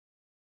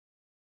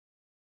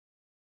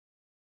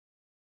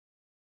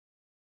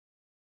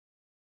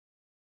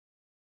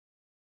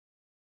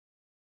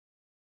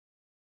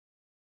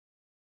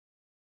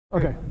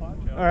Okay.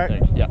 All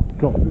right. Yeah.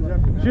 Cool.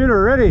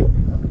 Shooter, ready.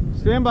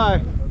 Stand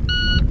by.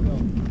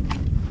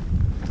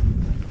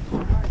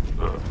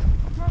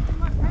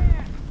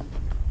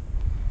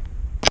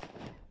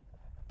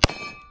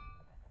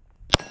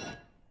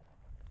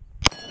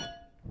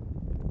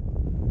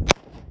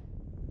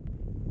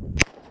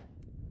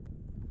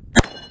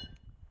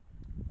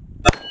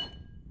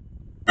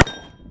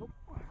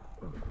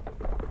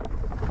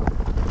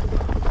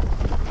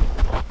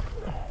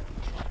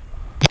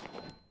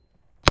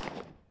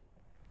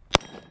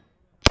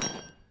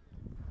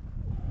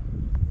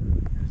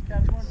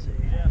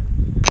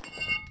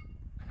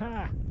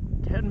 Ha!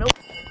 10 mil.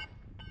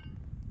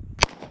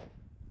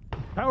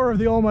 Power of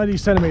the almighty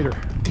centimeter.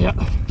 Yeah.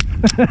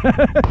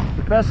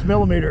 The best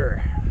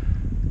millimeter.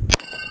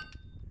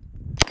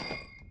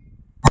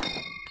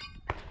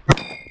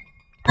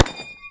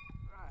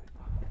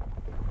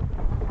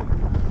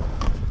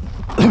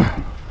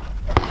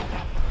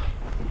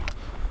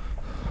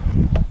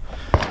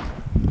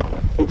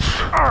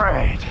 All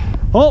right.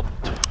 Halt.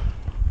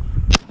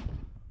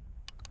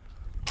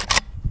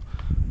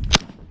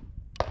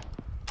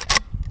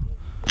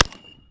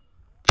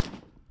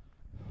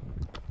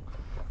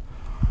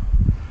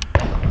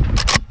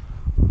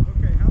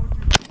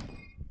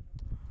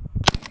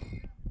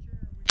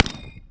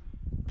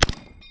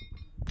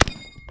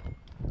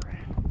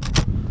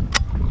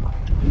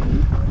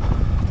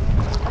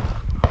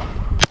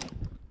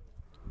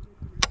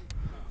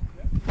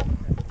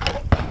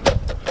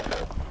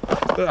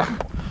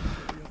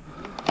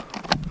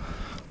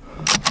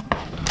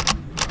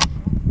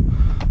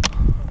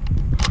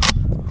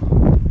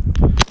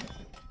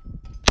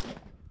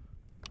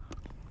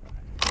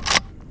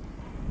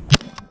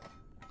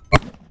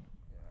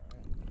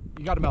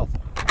 You got a mouth.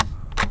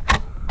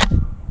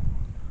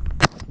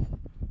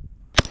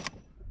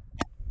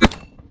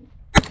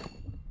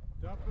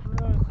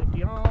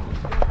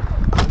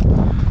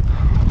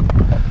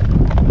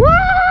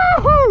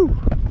 Woohoo!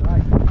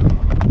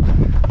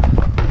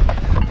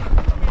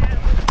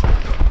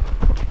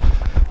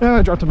 Yeah,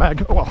 I dropped a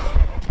mag. Oh, well.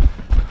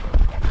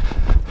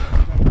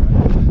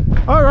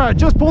 All right,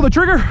 just pull the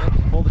trigger.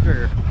 Pull the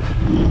trigger.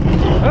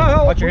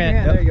 Oh, watch your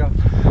hand. Yep. There you go.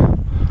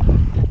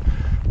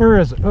 Where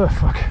is it? Oh,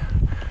 fuck.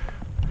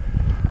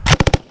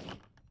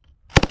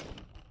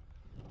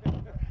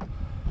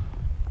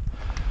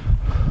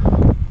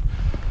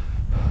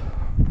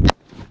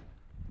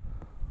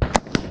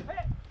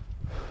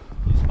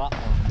 You spot for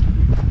him.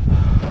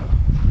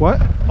 What?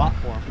 Spot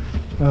for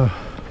him.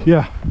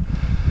 Yeah.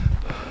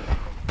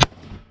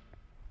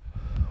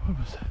 What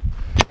was that?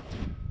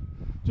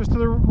 Just to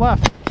the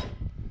left.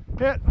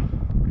 Hit.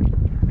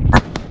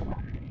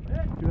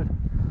 Good.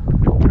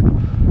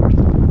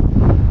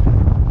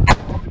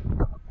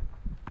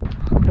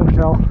 Can't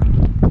tell.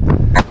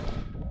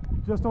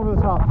 Just over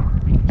the top.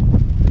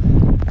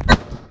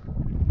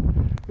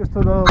 Just to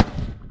the.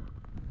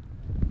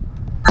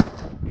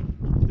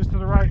 Just to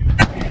the right.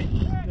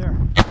 There.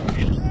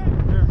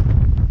 There.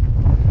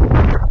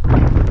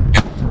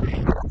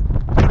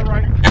 To the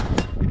right.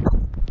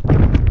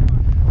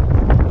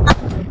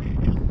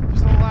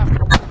 Just to the left.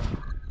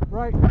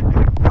 Right.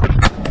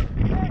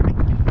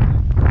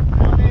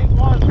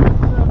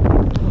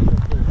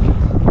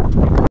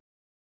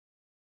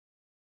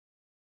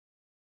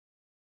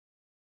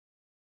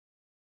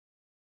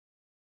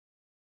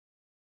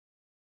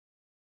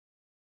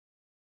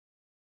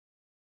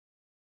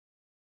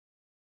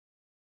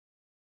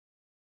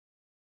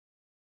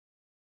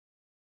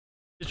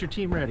 Is your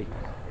team ready?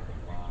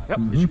 Yep.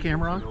 Is your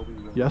camera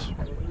on? Yes.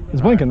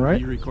 It's blinking, Are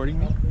right? you recording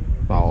me?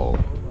 Oh,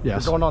 yes.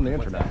 It's going on the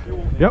internet.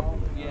 Yep.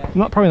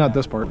 Not probably not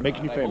this part.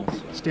 Making you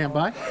famous. Stand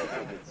by.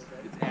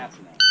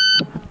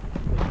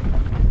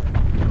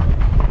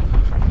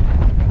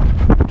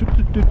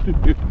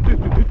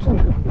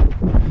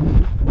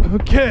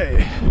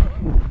 Okay.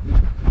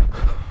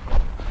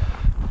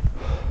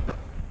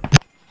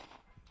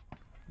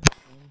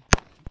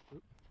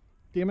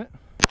 Damn it.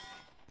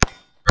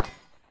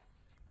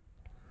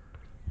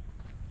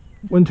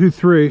 1, 2,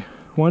 3.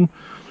 1,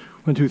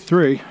 1, 2,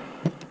 3.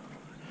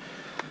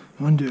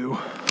 Undo.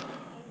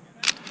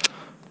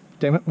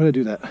 Damn it, why did I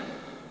do that?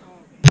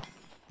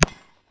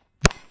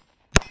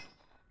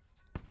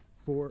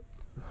 4.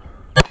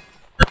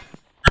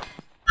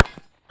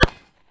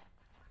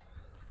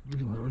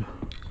 Reload.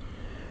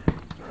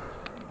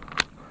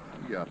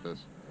 You got this.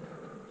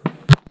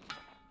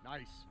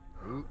 Nice.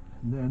 Ooh.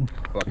 And then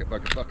Bucket,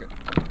 bucket, bucket.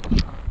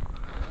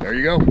 There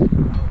you go.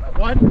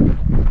 One.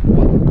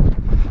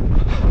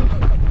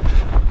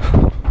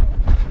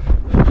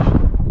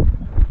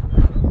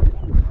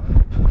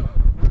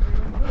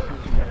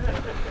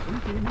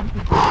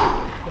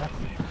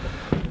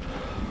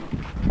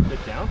 The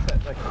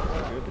downside, like,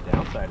 the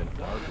downside in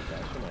flower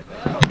protection like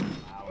that. Wow.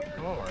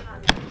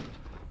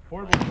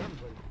 Horrible for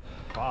everybody.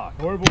 Fuck.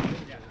 Horrible.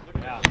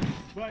 Yeah.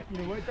 But you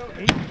know what though?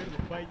 Any bit of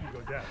a fight, you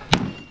go down.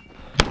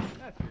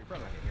 That's true. You're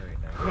probably not gonna hear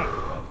anything.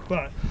 No,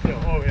 but still,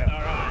 oh yeah.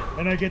 All right.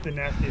 And I get the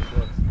nastiest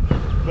looks.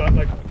 But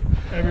like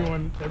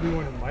everyone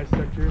in my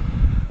sector,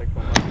 like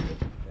behind me,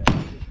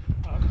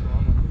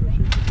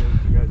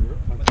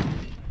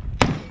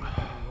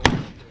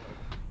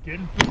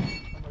 getting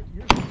I'm like,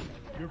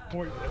 you're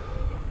pointless.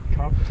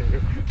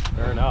 Compensator.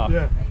 Fair enough.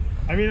 Yeah.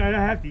 I mean, I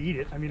have to eat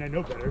it. I mean, I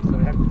know better, so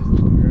I have to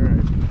just,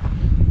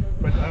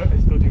 alright. But I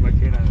still do my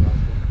canine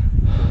hospital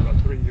for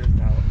about 3 years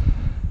now.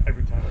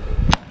 Every time I go.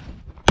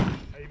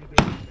 I even do it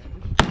in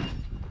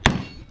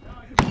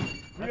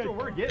Spanish. That's what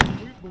we're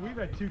getting. But we've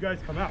had 2 guys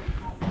come out.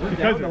 We're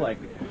down to like,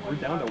 we're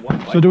down to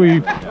 1 So do we-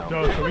 right now.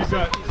 So we've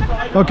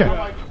got. Okay.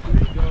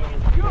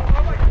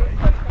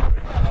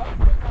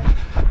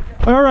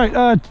 All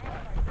right,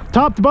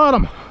 top to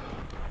bottom.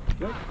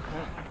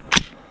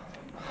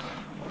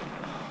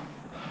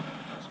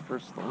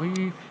 First the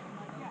leaf.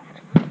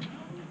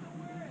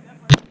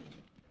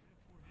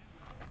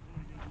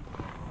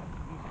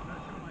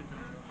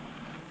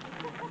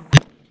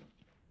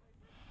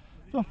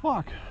 The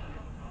fuck?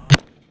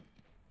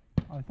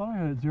 I thought I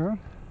had it zeroed.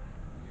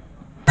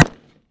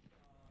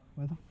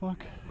 Where the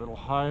fuck? Little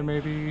high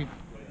maybe.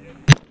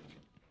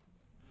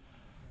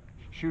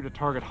 Shoot a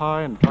target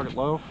high and target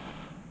low.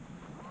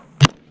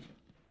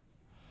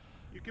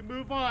 You can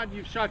move on.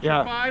 You've shot Yeah.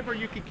 your 5, or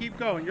you can keep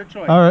going. Your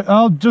choice. All right,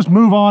 I'll just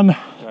move on.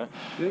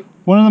 Okay.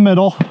 One in the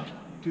middle.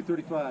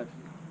 235.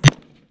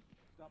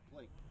 Stop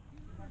plate.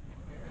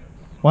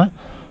 What?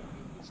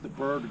 It's the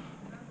bird.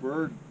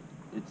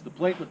 It's the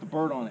plate with the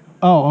bird on it.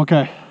 Oh,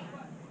 okay.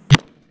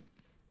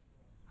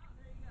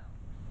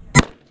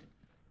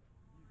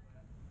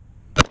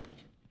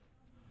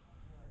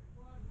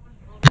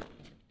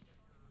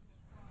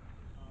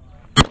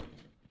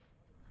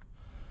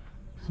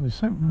 So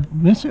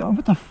they say,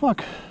 what the fuck?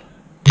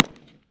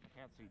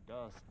 Can't see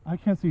dust. I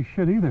can't see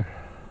shit either.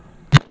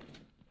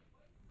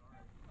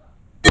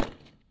 I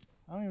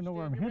don't even know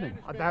where I'm hitting.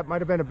 That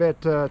might have been a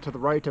bit to the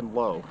right and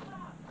low.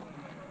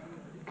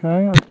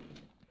 Okay.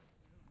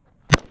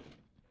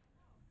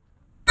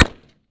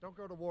 Don't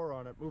go to war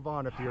on it. Move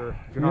on if you're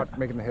not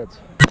making the hits.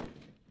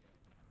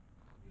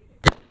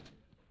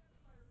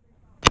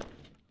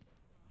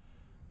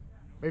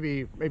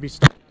 Maybe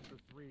stop after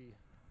 3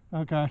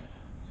 Okay.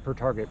 per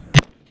target.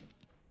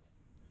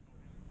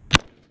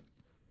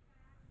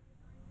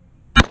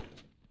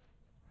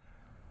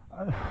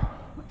 All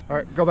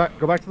right, go back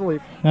to the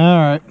leaf. All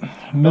right.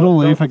 Middle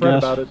leaf, Don't I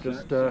fret guess. about it.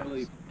 Just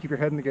keep your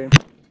head in the game.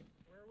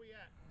 Where are we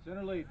at?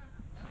 Center lead.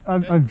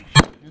 I'm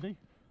shooting.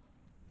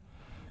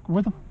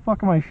 Where the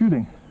fuck am I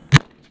shooting?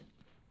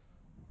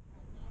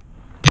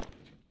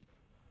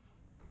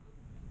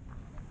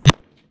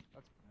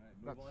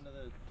 Move on to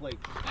the plate.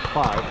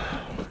 5.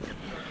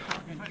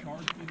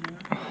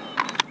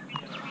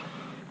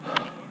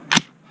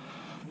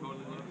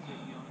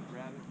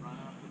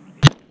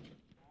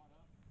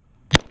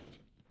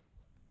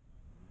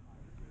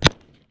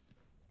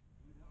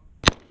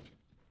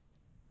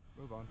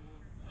 Move on.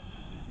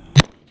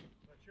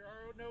 Let your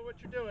RO know what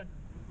you're doing.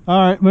 All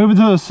right, moving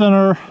to the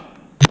center.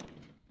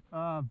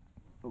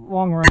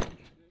 Long range.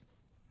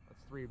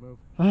 That's 3. Move.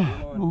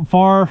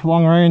 Far,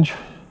 long range.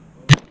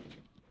 Go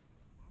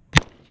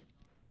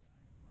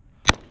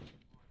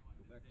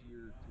back to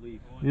your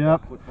leaf.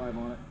 Yep. Put 5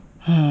 on it.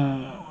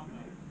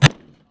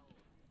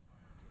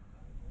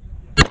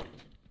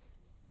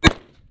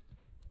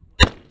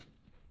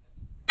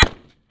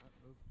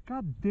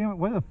 God damn it,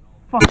 why the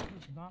fuck is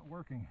this not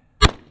working?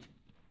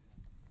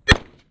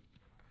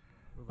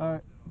 All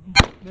right,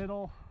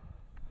 middle.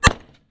 There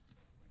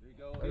you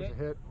go. There's Hit. a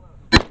hit.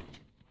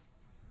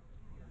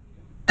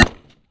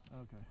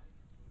 Okay.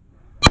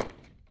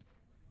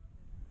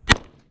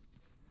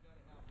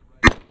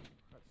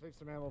 Save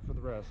some ammo for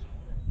the rest.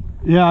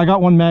 Yeah, I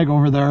got 1 mag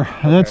over there.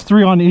 That's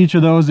 3 on each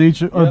of those.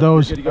 Each of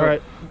those. All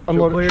right,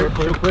 unload it.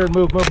 Show clear.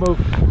 Move. Okay.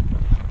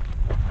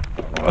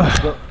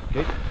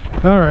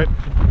 All right.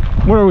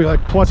 What are we,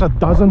 like plus a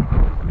dozen?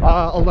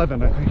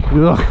 11, I think.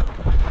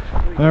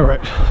 Ugh. All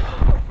right.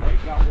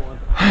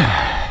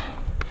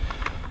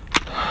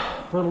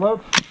 Turn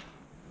load.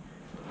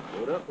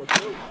 Load up. Let's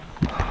go.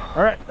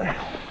 All right.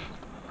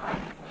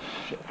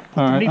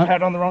 All right. Knee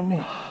pad on the wrong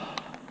knee.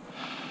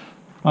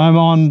 I'm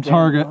on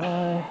target.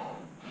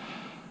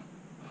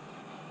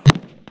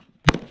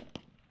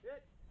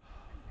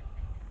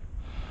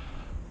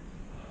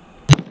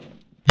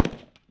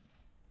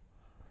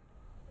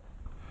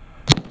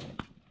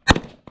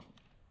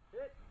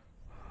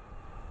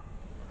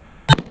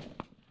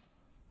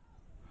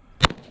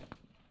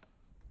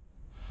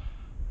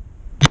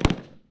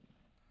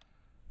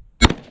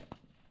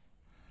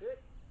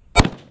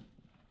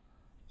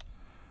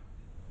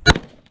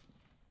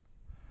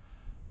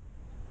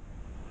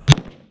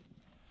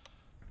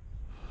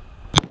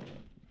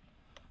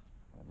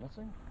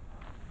 Missing?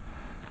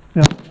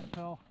 Yeah.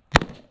 Tell.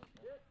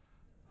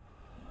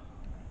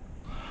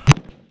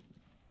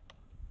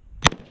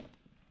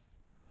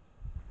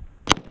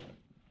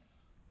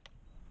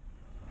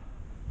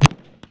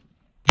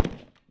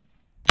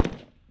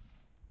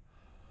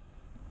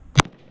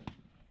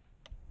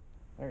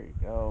 There you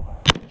go.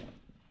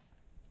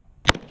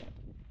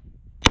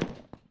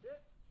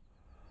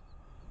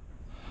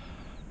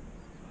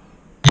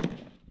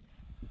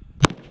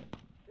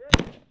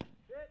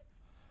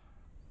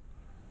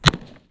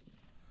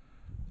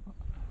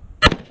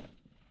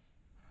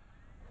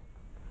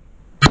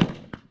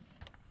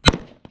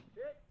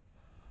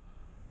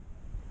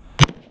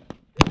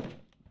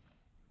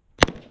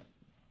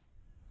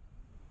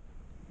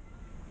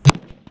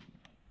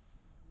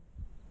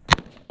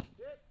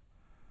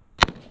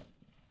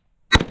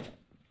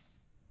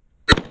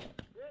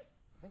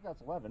 think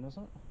that's 11,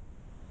 isn't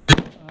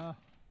it?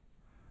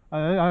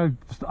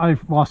 I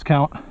lost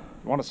count.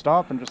 You want to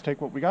stop and just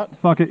take what we got?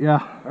 Fuck it,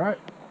 yeah. All right.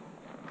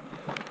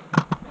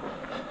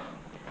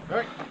 All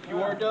right,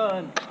 you are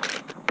done.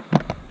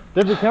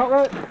 Did we count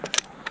right?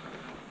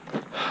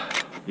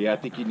 Yeah, I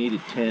think you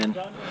needed 10.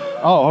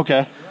 Oh,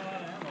 okay.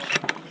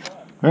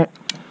 All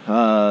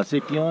right.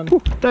 Safety on.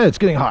 It's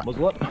getting hot.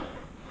 Muzzle up.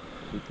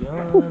 Safety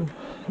on.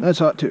 That's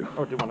hot too.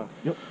 Or do you want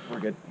to? Yep, we're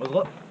good. Muzzle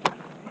up.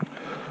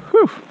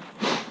 Whew.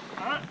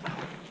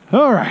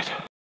 All right.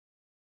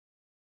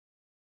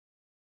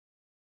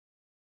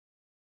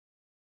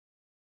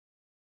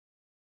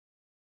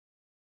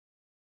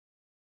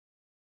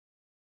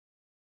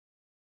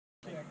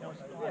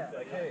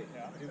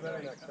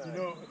 You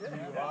know,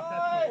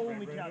 when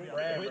we got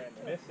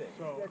missing.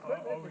 So,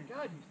 always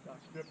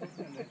strip it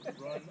and then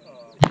run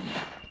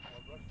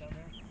brush down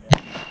there.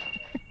 Yeah.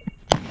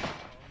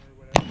 Or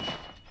whatever.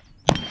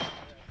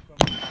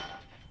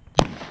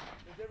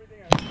 There's everything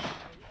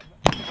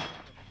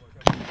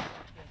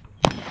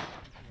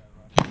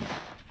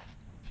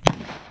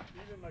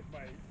even like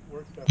my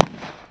work stuff.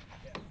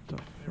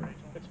 Yeah.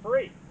 It's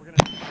free. We're gonna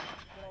get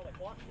all that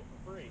block shit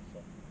for free. So.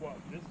 Well,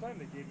 this time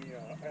they gave me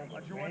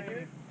what you want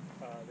here?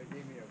 They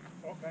gave me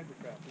all kinds of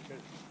crap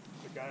because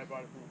the guy I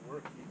bought it from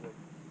work, he's like,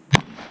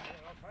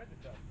 all kinds of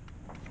stuff.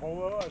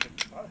 Polo,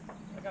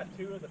 I got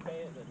 2 of the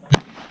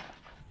nice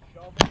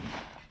shovel,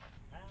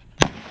 hat,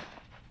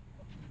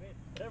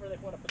 whatever they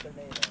want to put their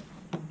name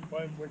on.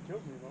 Well, what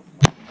kills me though.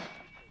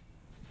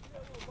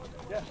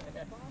 Yeah.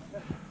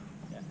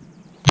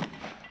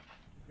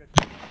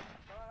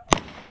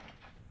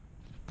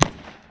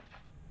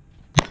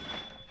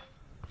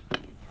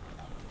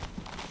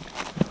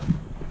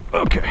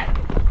 Okay.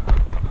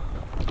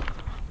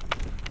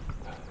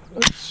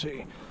 Let's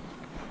see.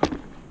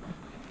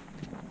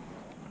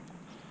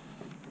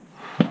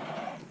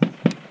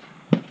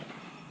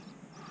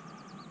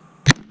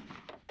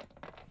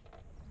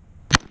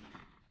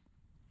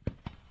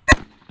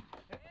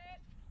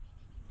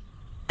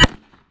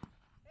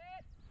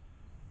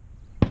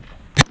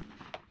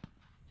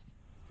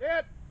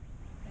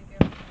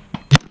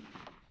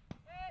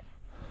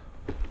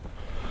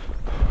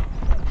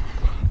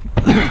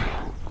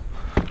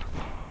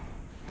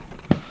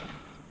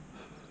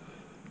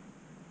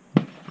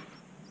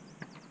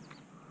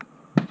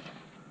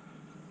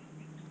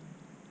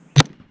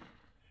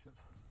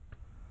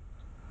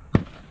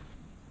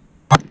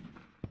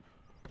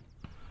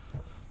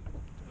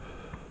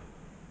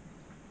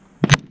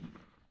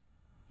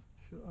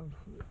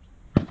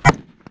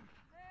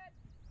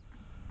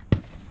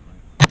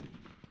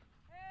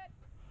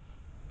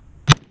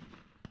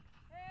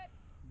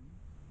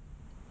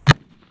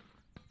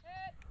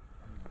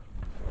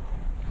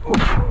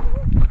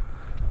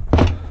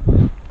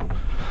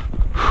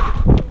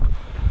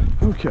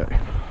 Okay.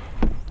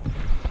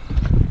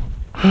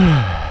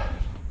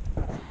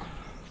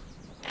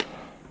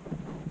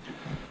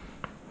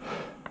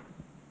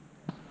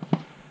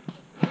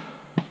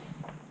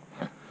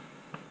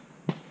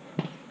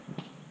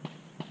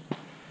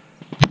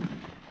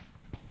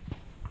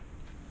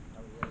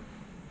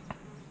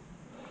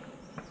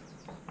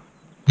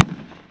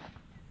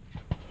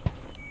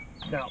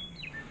 Now.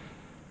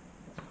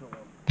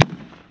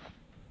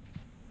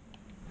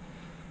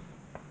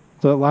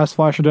 So that last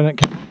flasher didn't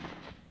count?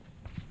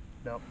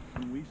 No.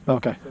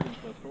 Okay.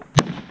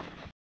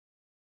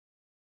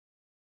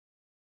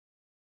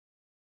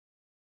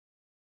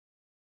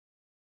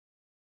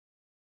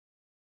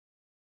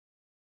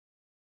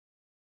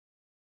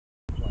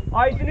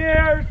 Eyes and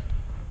ears!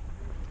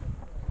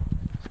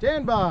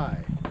 Stand by.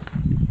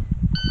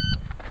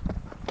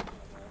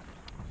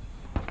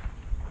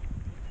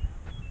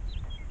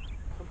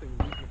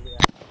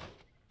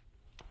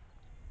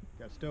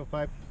 Got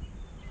stovepipe.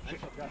 I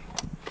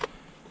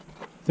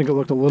think it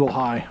looked a little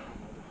high.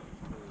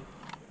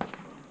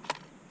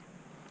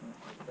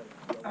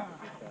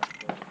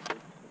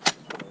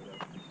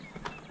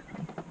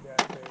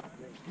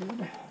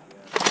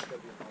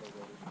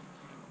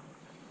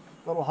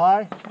 A little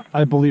high.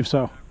 I believe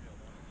so.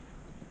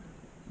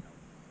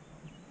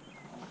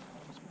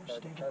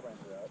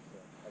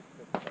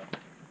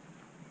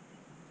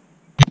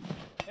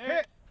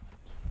 Hit.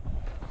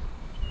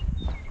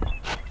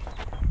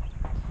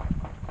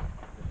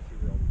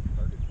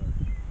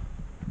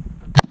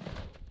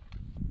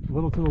 A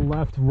little to the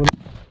left, a little.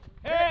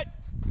 Hit!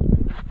 Oh,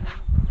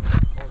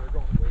 they're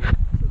going way,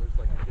 so there's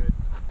like a good,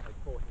 like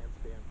full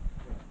handstand.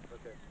 Yeah.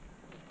 Okay.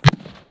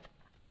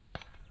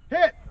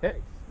 Hit.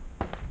 Hit.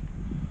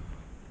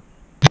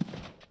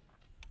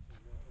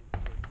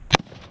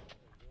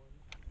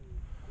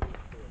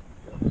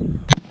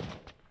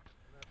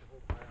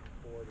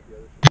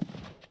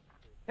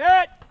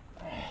 Hit!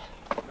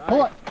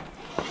 Pull it.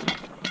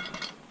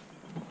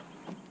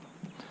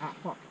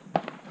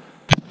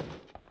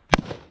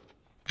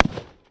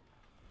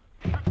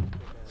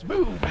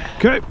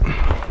 Okay.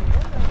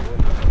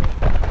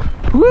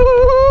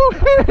 Woo!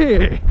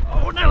 Hey!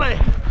 Oh, Nelly!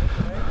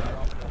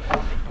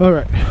 All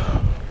right.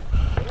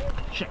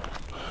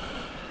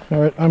 All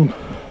right. I'm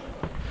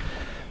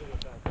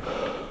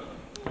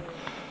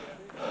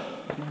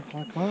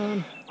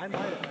One. I might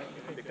have.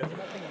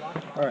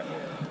 All right.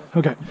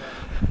 Okay.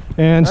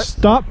 And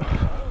stop.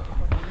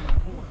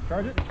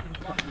 Charge it.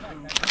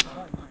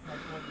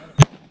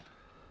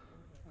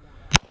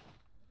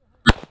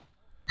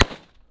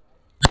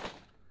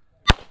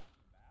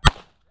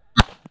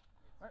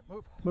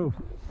 Move.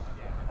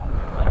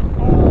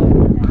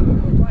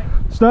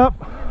 Stop.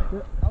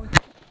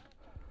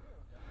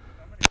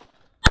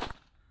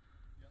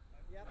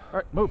 All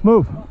right,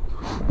 move.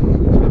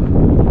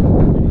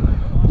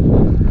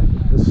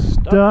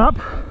 Stop.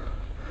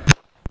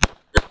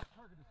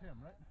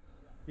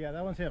 Yeah,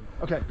 that one's him.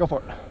 Okay, go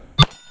for it.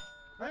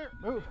 There,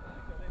 move.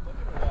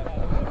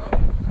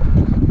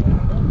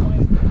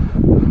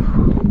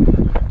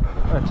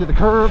 All right, to the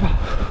curb.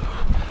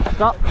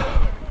 Stop.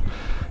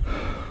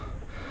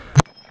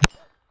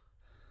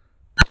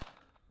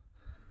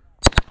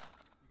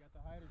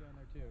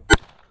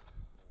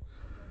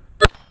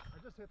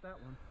 Hit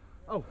that one.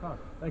 Oh, huh.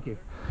 Thank you.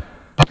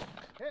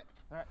 Hit.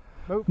 All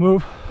right.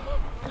 Move.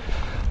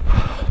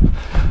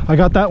 I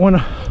got that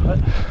one.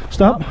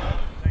 Stop.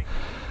 Hit.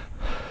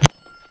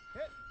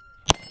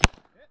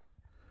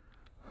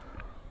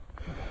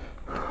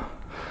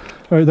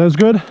 All right, that was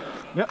good.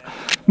 Yep.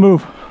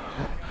 Move.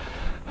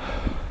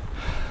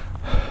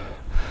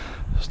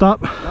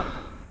 Stop. Yep.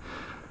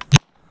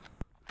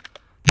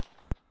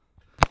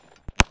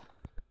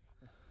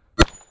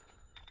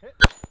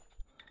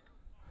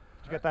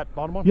 Get that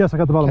bottom one? Yes, I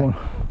got the bottom one.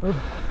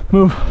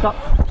 Move. Stop.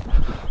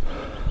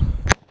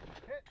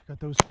 Got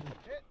those.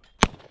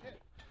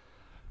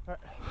 All right.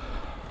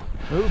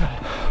 Move.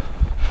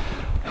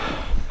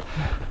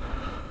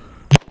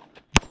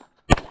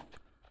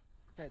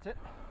 Okay, that's it.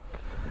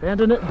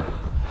 Abandon it.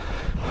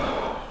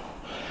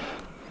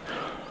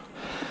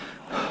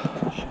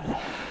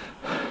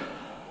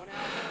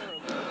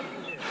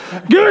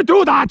 Get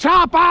to the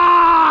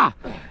chopper!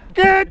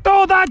 Get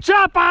to the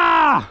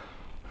chopper!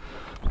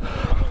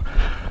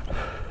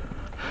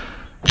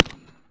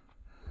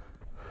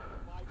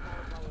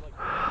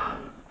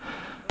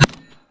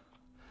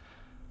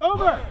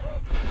 Over!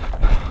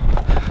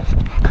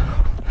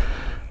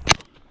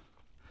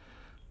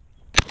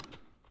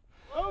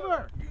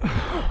 Over!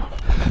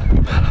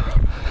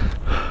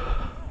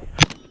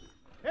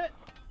 Hit!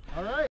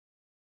 All right.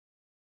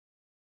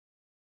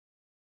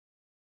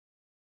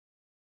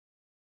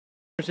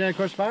 Stand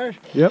course fire.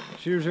 Yep.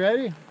 Shooters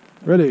ready.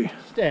 Ready.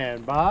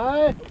 Stand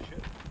by.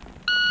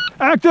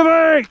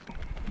 Activate!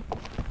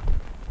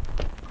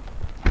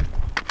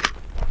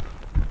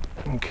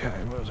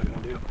 Okay, what was I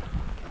gonna do?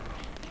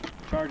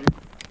 Charging.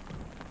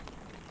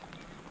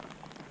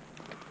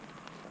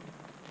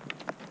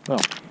 Oh.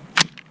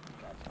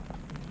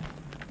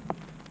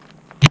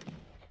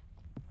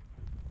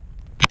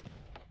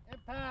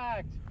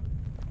 Impact.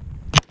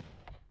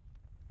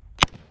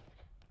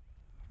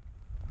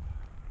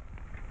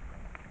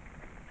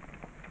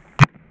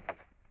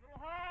 Little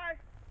high.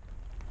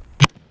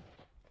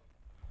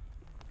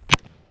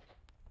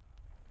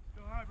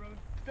 Still high, brother.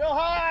 Still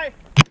high.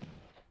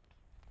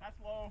 That's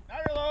low. Now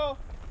you're low.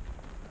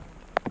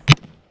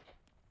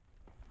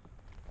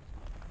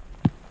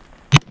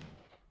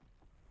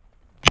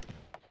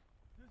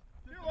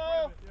 You're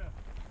low.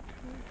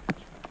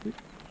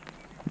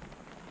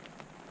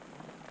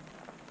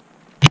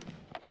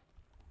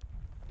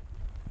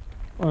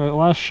 All right,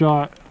 last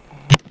shot.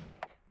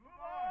 Move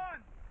on.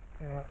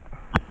 Yeah.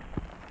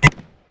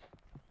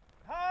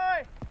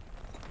 High.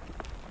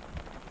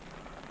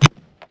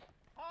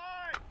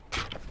 High.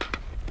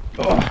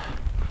 Oh.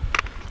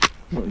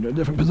 We're in a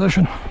different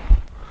position.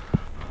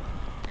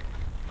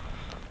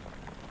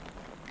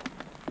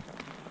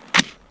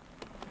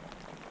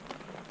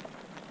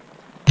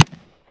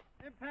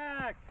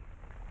 Impact.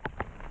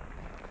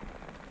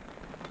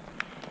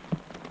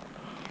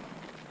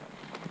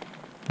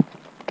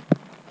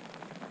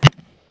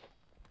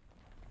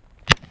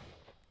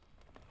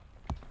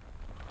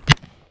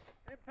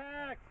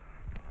 Impact.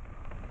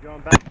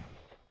 Going back.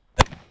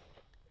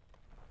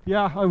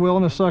 Yeah, I will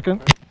in a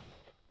second.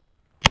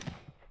 I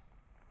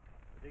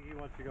think he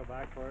wants to go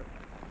back for it.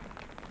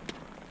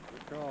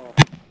 Good call.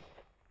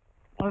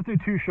 Let's do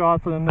 2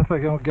 shots and then if I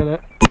don't get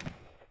it.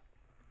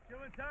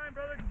 Killing time,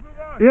 brother. Just move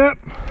on. Yep.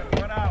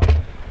 Run out.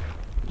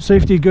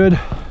 Safety good.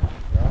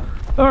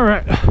 All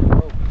right.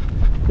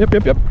 Yep.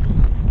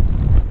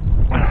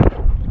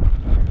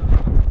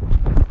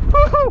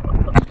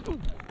 Woohoo!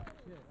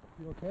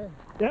 You okay?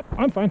 Yep,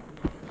 I'm fine.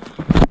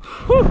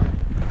 Whew.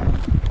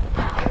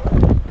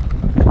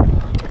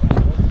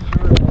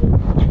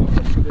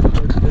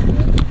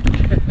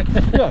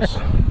 Yes.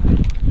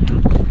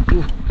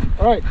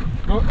 All right.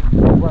 Go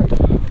right.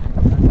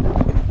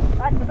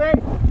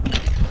 Activate.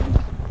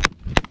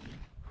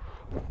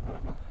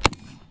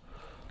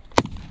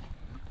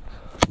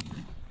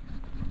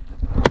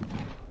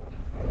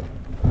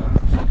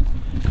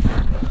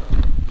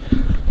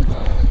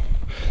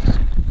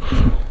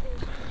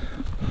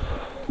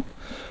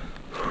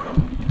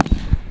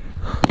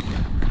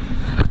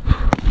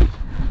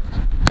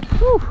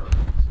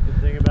 Good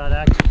thing about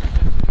active,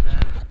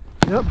 man.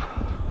 Yep.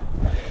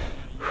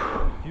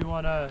 If you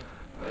want to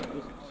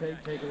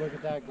Take a look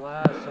at that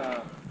glass.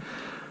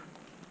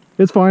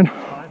 It's fine.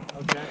 Fine.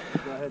 Okay.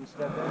 Go ahead and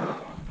step in.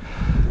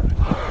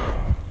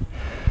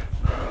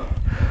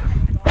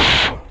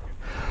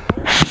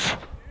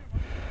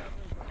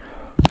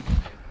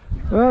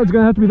 Well, it's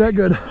gonna have to be that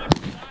good.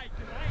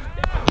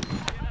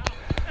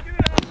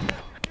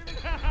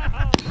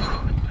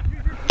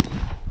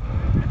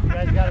 You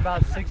guys got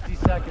about 60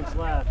 seconds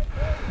left.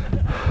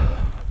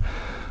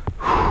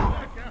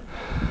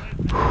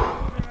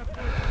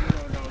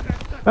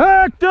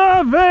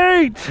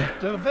 Activate!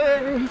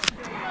 Activate!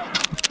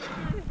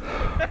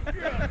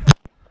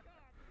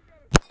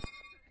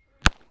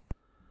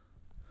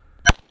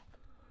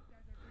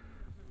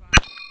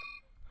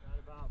 Got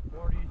about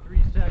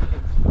 43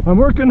 seconds. I'm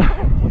working.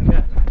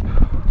 Okay.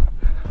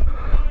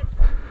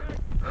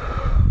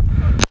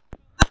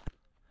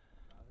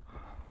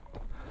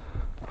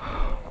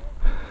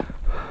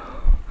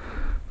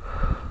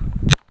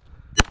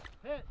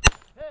 Hit!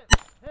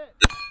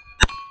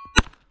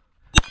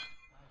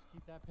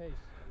 Keep that pace.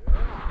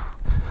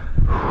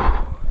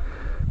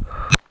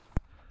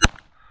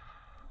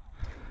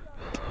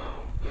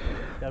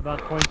 Got about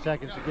 20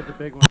 seconds to get the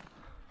big one.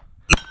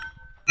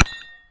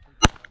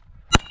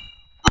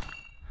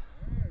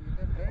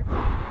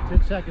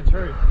 10 seconds,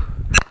 hurry.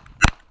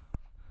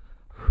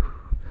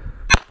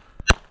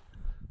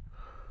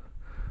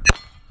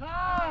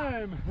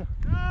 Time!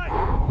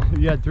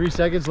 You had 3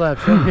 seconds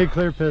left. Show me a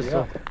clear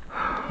pistol.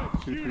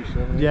 2, 3,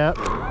 7. Yep.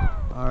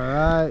 All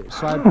right.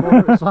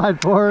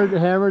 Slide forward,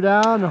 hammer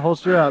down, and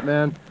holster up,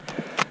 man.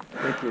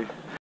 Thank you.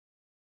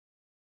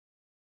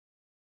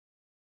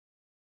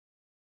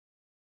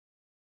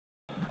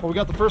 Well, we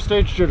got the first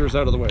stage jitters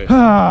out of the way.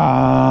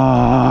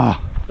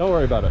 Ah. Don't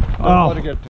worry about it. Oh. Let it get